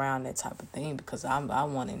around that type of thing, because I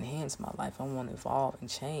want to enhance my life. I want to evolve and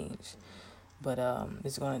change, but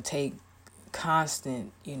it's going to take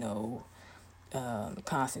constant,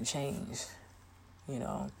 constant change,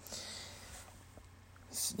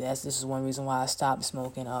 This is one reason why I stopped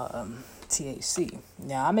smoking THC.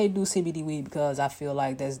 Now, I may do CBD weed because I feel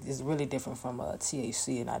like it's really different from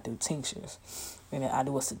THC, and I do tinctures. And I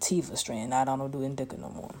do a sativa strain. I don't do indica no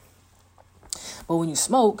more. But when you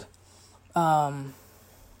smoke, people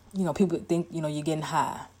think, you're getting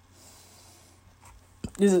high.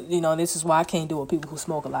 This is why I can't do it with people who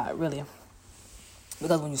smoke a lot, really.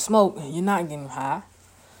 Because when you smoke, you're not getting high.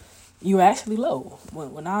 You're actually low.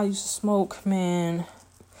 When I used to smoke, man,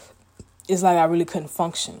 it's like I really couldn't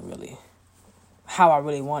function, really, how I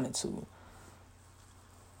really wanted to.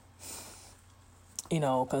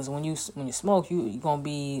 Because when you smoke, you're going to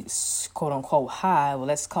be, quote unquote, high. Well,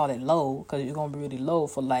 let's call it low, because you're going to be really low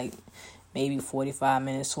for like maybe 45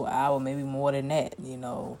 minutes to an hour, maybe more than that,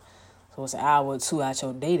 So it's an hour or two out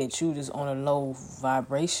your day that you just on a low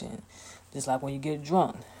vibration, just like when you get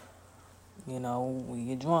drunk. You know, when you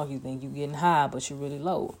get drunk, you think you're getting high, but you're really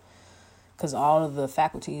low. Because all of the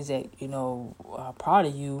faculties that, are part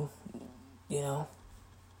of you,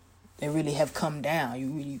 they really have come down. You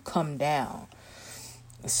really come down.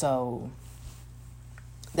 So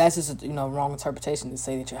that's just a, wrong interpretation to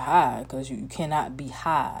say that you're high, because you cannot be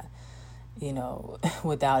high,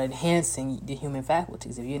 without enhancing the human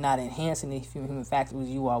faculties. If you're not enhancing the human faculties,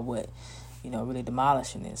 you are what? Really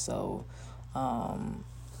demolishing it. So, I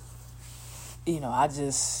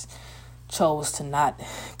just chose to not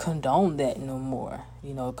condone that no more.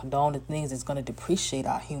 Condone the things that's going to depreciate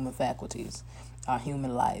our human faculties, our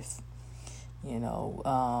human life. This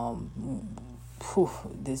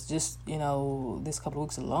couple of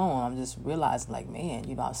weeks alone, I'm just realizing, like, man,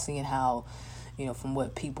 I'm seeing how, from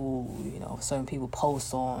what people, certain people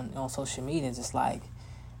post on social media, it's just like,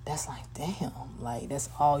 that's like, damn, like, that's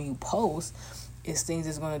all you post is things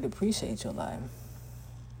that's going to depreciate your life.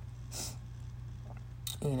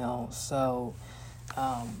 So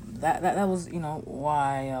that was,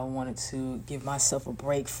 why I wanted to give myself a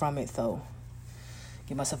break from it, though.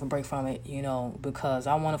 Because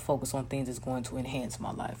I want to focus on things that's going to enhance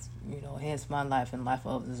my life, enhance my life and life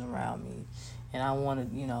of others around me. And I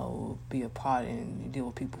want to, be a part and deal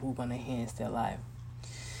with people who are going to enhance their life.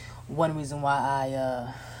 One reason why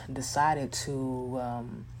I decided to,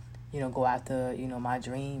 go after, my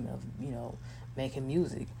dream of, making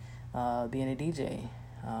music, being a DJ.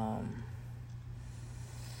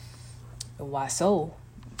 Why so?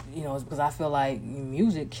 It's because I feel like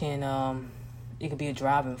music can, it can be a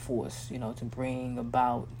driving force, to bring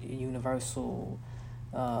about universal,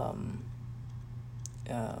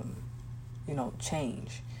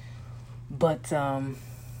 change. But,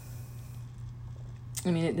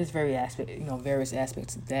 there's various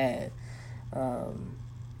aspects of that.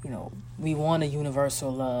 We want a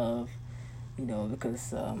universal love,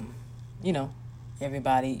 because,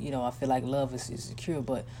 everybody, I feel like love is secure,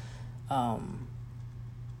 but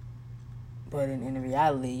in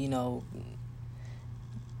reality,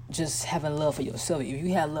 just having love for yourself. If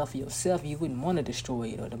you had love for yourself, you wouldn't want to destroy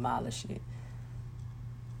it or demolish it.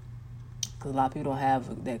 Because a lot of people don't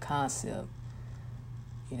have that concept,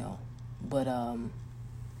 But,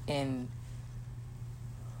 and,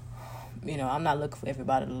 I'm not looking for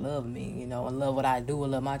everybody to love me, and love what I do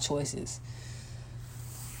and love my choices.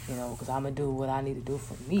 Because I'm going to do what I need to do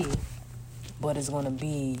for me. But it's going to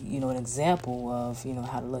be, an example of,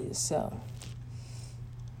 how to love yourself.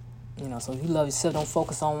 So if you love yourself, don't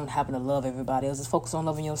focus on having to love everybody else. Just focus on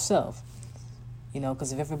loving yourself.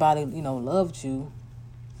 Because if everybody, loved you,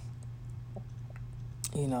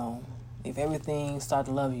 if everything started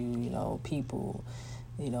to love you, people,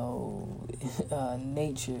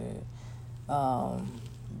 nature,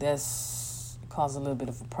 that's caused a little bit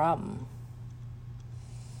of a problem.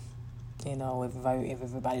 If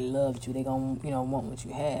everybody loved you, they gonna, want what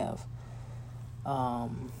you have.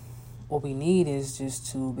 What we need is just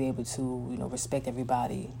to be able to, respect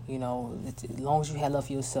everybody. As long as you have love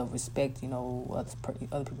for yourself, respect,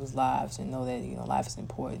 other people's lives, and know that, life is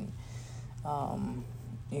important.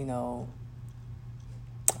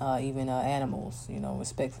 Even animals,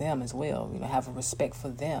 respect them as well. Have a respect for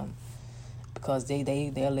them, because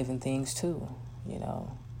they're living things too.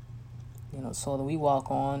 Soil that we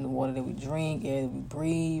walk on, the water that we drink, air that we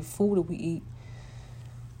breathe, food that we eat.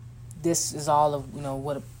 This is all of,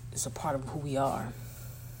 what is a part of who we are.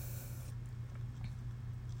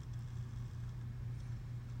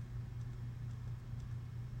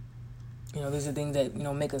 These are things that,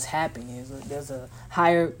 make us happy. There's a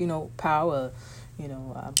higher, power.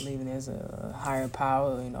 I believe there's a higher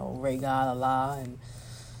power, Ray God, Allah, and,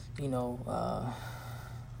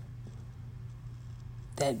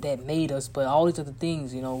 that made us, but all these other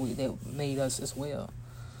things, that made us as well.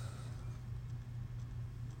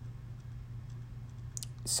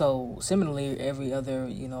 So similarly, every other,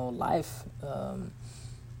 life,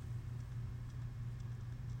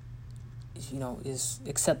 is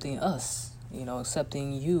accepting us,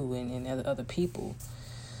 accepting you and other people,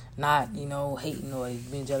 not, hating or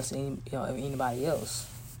being jealous of anybody else.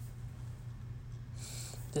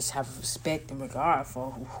 Just have respect and regard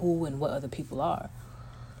for who and what other people are.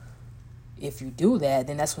 If you do that,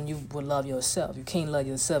 then that's when you will love yourself. You can't love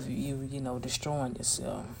yourself, you destroying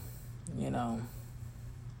yourself,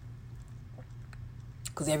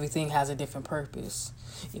 Because everything has a different purpose.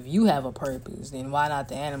 If you have a purpose, then why not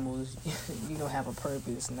the animals? You don't have a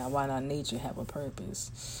purpose. Now, why not nature have a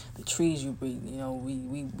purpose? The trees you breathe,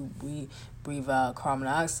 we breathe out carbon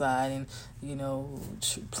dioxide, and,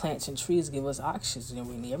 plants and trees give us oxygen.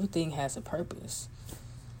 Everything has a purpose.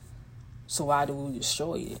 So why do we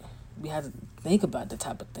destroy it? we have to think about the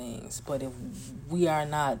type of things. But if we are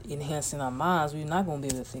not enhancing our minds, we're not going to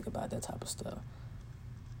be able to think about that type of stuff.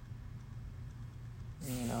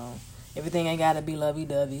 You know, everything ain't got to be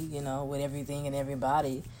lovey-dovey, you know, with everything and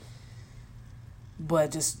everybody.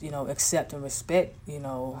 But just, you know, accept and respect, you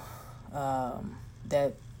know,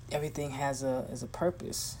 that everything has a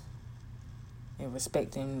purpose. And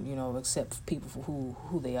respect and, you know, accept people for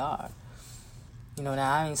who they are. You know,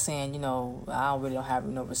 now I ain't saying, you know, I really don't have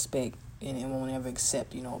no respect and won't ever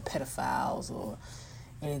accept, you know, pedophiles or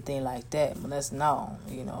anything like that. But that's no,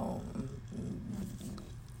 you know,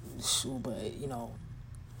 but, you know,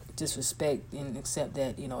 just respect and accept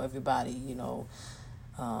that, you know, everybody, you know,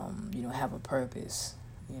 have a purpose,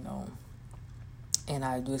 you know. And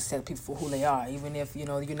I do accept people for who they are, even if, you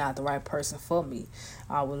know, you're not the right person for me.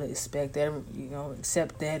 I will expect that, you know,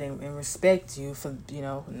 accept that and respect you for, you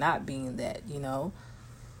know, not being that, you know,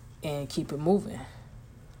 and keep it moving,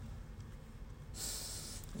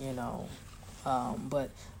 you know.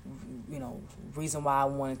 But, you know, reason why I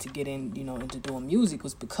wanted to get in, you know, into doing music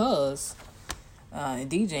was because, and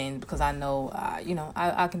DJing, because I know, you know,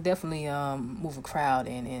 I can definitely move a crowd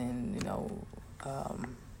and you know,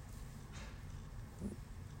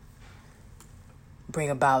 bring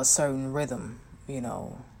about a certain rhythm, you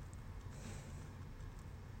know.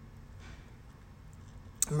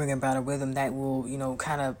 Bring about a rhythm that will, you know,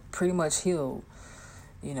 kind of pretty much heal,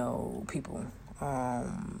 you know, people.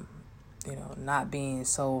 You know, not being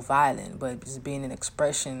so violent, but just being an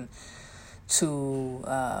expression to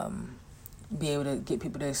be able to get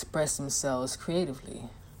people to express themselves creatively.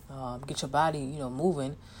 Get your body, you know,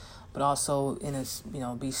 moving, but also you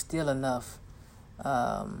know, be still enough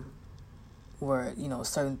where, you know,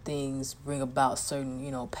 certain things bring about certain,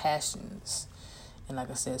 you know, passions. And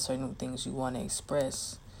like I said, certain things you want to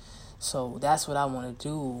express. So that's what I want to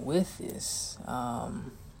do with this.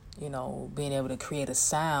 You know, being able to create a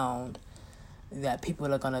sound that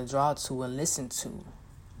people are going to draw to and listen to.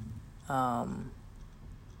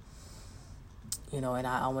 You know, and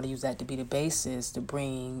I want to use that to be the basis to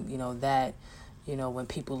bring, you know, that, you know, when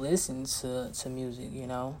people listen to music, you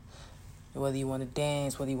know, whether you want to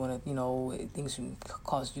dance, whether you want to, you know, things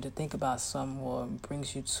cause you to think about something or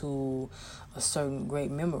brings you to a certain great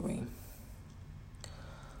memory.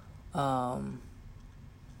 But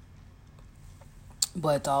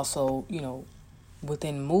also, you know,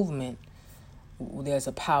 within movement, there's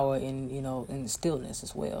a power in, you know, in stillness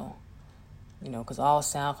as well. You know, because all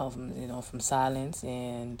sound comes from, you know, from silence,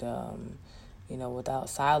 and you know, without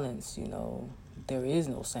silence, you know, there is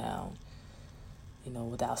no sound. You know,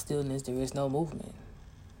 without stillness, there is no movement.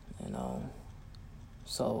 You know,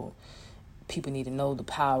 so people need to know the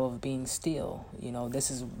power of being still. You know,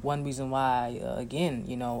 this is one reason why, again,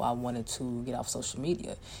 you know, I wanted to get off social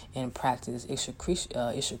media and practice Isha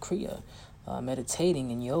Kriya,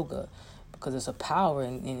 meditating and yoga, because there's a power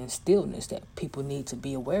in stillness that people need to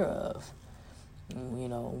be aware of. You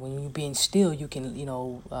know, when you're being still, you can, you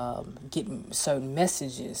know, get certain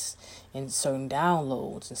messages and certain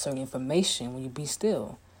downloads and certain information when you be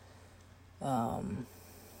still. And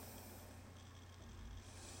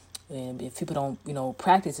if people don't, you know,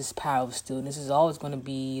 practice this power of stillness, is always going to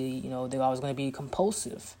be, you know, they're always going to be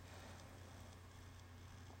compulsive.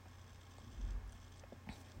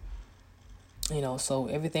 You know, so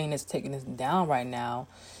everything that's taking us down right now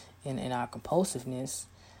in our compulsiveness,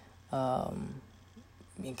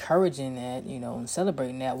 encouraging that, you know, and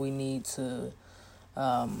celebrating that, we need to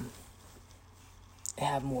have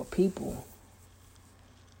more people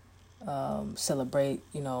celebrate,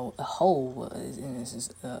 you know, a whole, in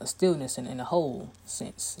stillness in a whole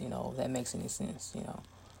sense, you know, if that makes any sense, you know.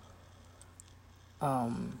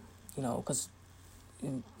 You know, because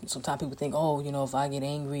sometimes people think, oh, you know, if I get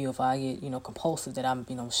angry or if I get, you know, compulsive, that I'm,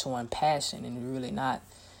 you know, showing passion, and it's really not,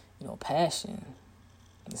 you know, passion.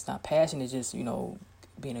 It's not passion, it's just, you know,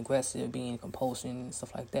 being aggressive, being compulsion, and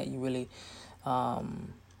stuff like that. You really,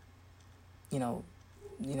 you know,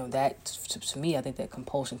 that, to me, I think that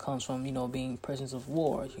compulsion comes from, you know, being prisoners of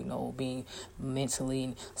war, you know, being mentally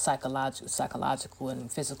and psychological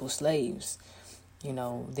and physical slaves. You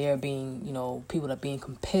know, they're being, you know, people are being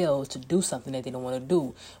compelled to do something that they don't want to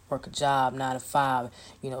do. Work a job, 9 to 5,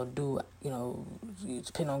 you know,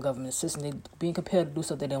 depend on government assistance. They're being compelled to do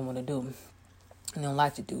something they don't want to do and don't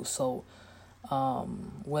like to do. So,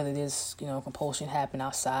 whether this, you know, compulsion happen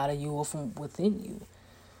outside of you or from within you,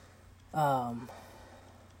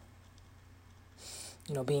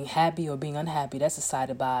 you know, being happy or being unhappy, that's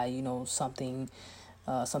decided by, you know, something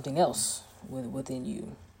else within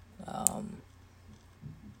you.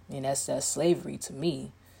 And that's slavery to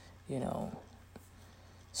me, you know.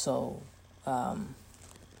 So,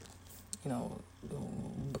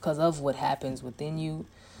 because of what happens within you,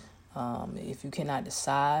 if you cannot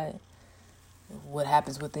decide what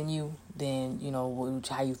happens within you, then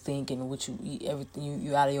how you think and what you eat, everything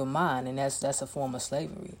you out of your mind, and that's a form of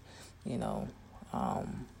slavery.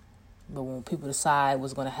 But when people decide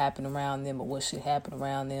what's going to happen around them or what should happen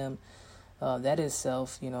around them, that is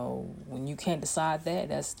self. When you can't decide that,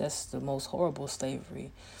 that's the most horrible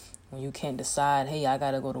slavery. When you can't decide, hey, I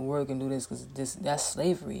gotta go to work and do this because that's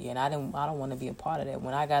slavery, and I don't want to be a part of that.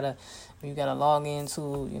 When you gotta log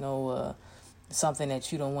into something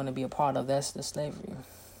that you don't want to be a part of, that's the slavery.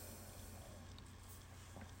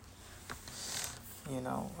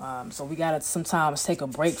 So we gotta sometimes take a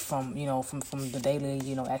break from the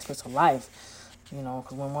daily aspects of life,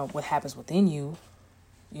 because when what happens within you,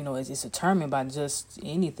 it's determined by just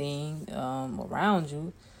anything around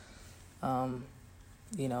you.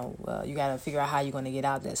 You got to figure out how you're going to get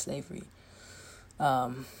out of that slavery.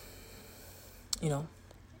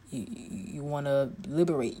 You want to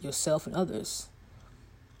liberate yourself and others.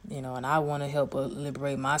 And I want to help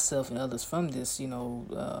liberate myself and others from this,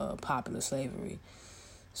 popular slavery.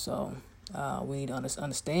 So we need to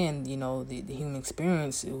understand, the human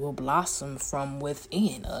experience, it will blossom from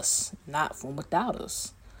within us, not from without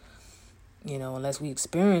us. Unless we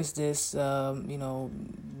experience this,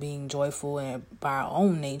 being joyful and by our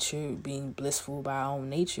own nature, being blissful by our own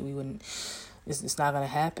nature, it's not going to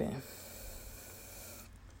happen.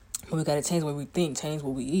 But we got to change what we think, change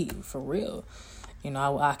what we eat, for real.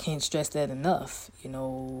 I can't stress that enough.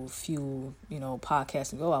 A few,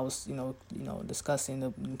 podcasts ago, I was, discussing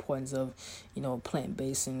the importance of,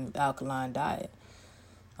 plant-based and alkaline diet.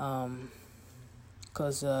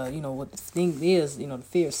 Because, what the thing is, the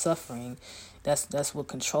fear of suffering, that's what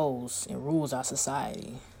controls and rules our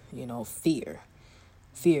society. Fear.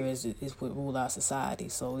 Fear is what rules our society.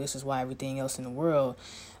 So this is why everything else in the world,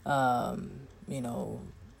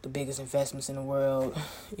 the biggest investments in the world,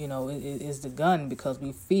 is the gun, because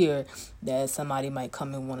we fear that somebody might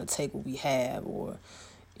come and want to take what we have or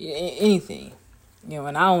anything.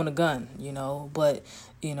 And I own a gun, but,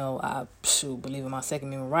 I believe in my Second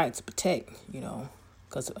Amendment right to protect,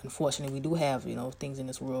 because unfortunately we do have, things in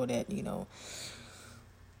this world that,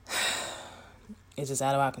 it's just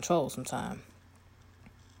out of our control sometimes.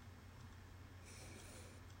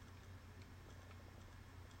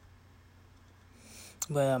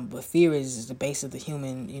 But fear is the base of the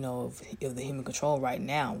human, of the human control right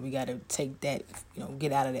now. We got to take that,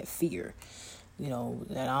 get out of that fear.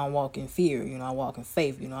 That I don't walk in fear, I walk in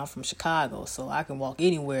faith. I'm from Chicago, so I can walk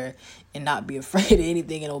anywhere and not be afraid of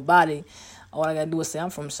anything and nobody. All I got to do is say, I'm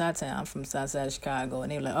from Chi-Town, I'm from South Side of Chicago.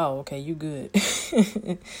 And they're like, oh, okay, you good.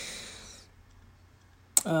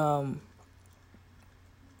 But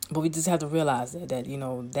we just have to realize that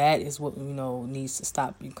that is what, needs to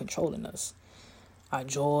stop you controlling us. Our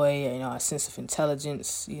joy, our sense of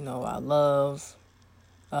intelligence, our love,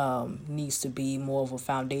 needs to be more of a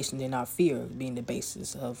foundation than our fear being the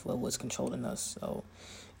basis of what's controlling us. So,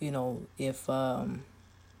 if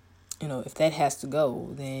that has to go,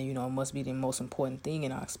 then, it must be the most important thing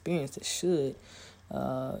in our experience that should,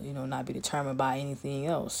 not be determined by anything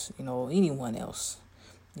else, anyone else.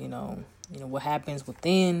 What happens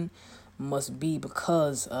within must be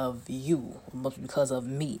because of you, must be because of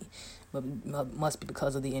me, but must be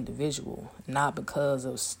because of the individual, not because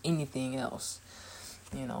of anything else.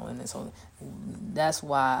 And so that's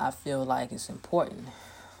why I feel like it's important,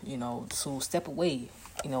 to step away.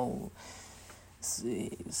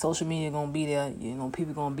 Social media gonna be there,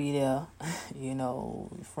 people gonna be there,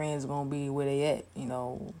 friends gonna be where they at,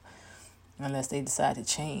 unless they decide to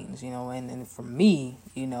change, and for me,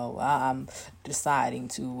 I'm deciding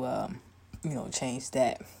to, change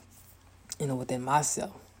that, within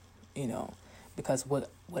myself, because what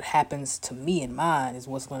happens to me and mine is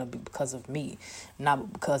what's going to be because of me,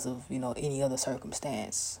 not because of, any other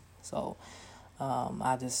circumstance. So,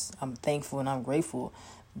 I'm thankful and I'm grateful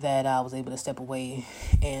that I was able to step away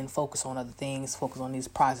and focus on other things, focus on these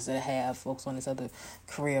projects that I have, focus on this other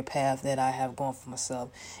career path that I have going for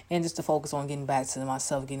myself, and just to focus on getting back to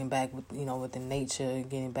myself, getting back with, within nature,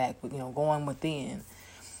 getting back with, going within.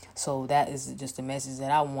 So that is just the message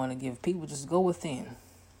that I want to give people. Just go within,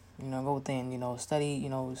 go within, study,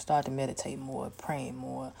 start to meditate more, praying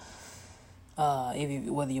more.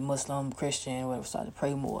 Whether you're Muslim, Christian, whatever, start to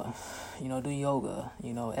pray more, do yoga,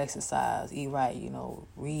 exercise, eat right,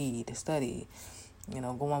 read, study,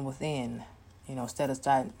 going within, instead of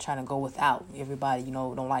trying to go without. Everybody,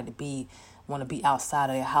 don't like to want to be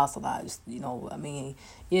outside of their house a lot. Just,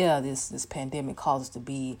 this pandemic calls us to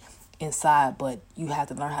be inside, but you have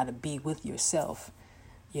to learn how to be with yourself.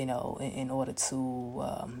 in order to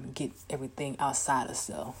get everything outside of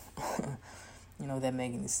self. That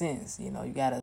make any sense. You gotta